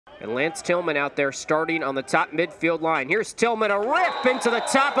And Lance Tillman out there starting on the top midfield line. Here's Tillman, a rip into the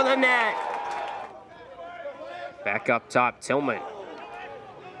top of the net. Back up top, Tillman.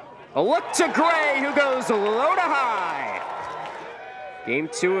 A look to Gray, who goes low to high. Game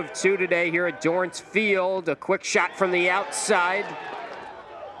 2 of 2 today here at Dorrance Field. A quick shot from the outside.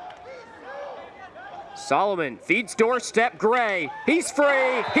 Solomon feeds doorstep, Gray. He's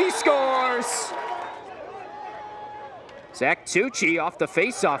free, he scores. Zach Tucci off the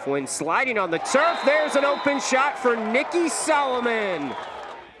faceoff win, sliding on the turf. There's an open shot for Nicky Solomon.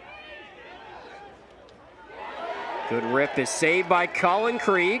 Good rip is saved by Colin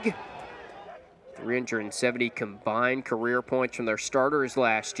Krieg. 370 combined career points from their starters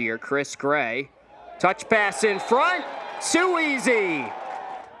last year. Chris Gray. Touch pass in front. Too easy.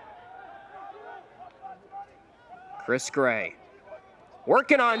 Chris Gray.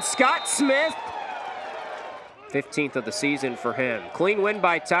 Working on Scott Smith. 15th of the season for him. Clean win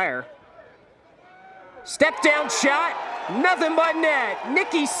by Tyre. Step down shot. Nothing but net.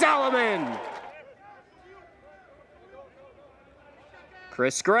 Nicky Solomon.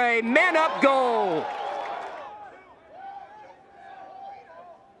 Chris Gray, man up goal.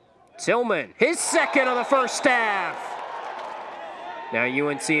 Tillman, his second of the first half. Now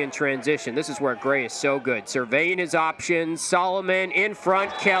UNC in transition. This is where Gray is so good. Surveying his options. Solomon in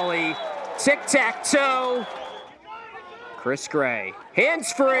front, Kelly. Tic-tac-toe. Chris Gray,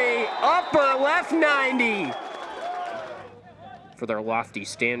 hands free, upper left 90. For their lofty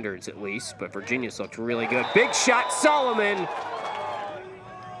standards at least, but Virginia's looked really good. Big shot, Solomon.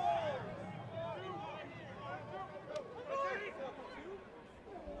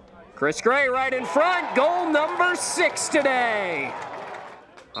 Chris Gray right in front, goal number 6 today.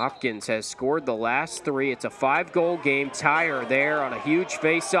 Hopkins has scored the last 3. It's a 5-goal game. Tyre there on a huge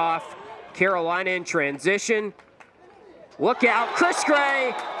face-off. Carolina in transition. Look out, Chris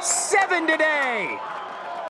Gray, 7 today.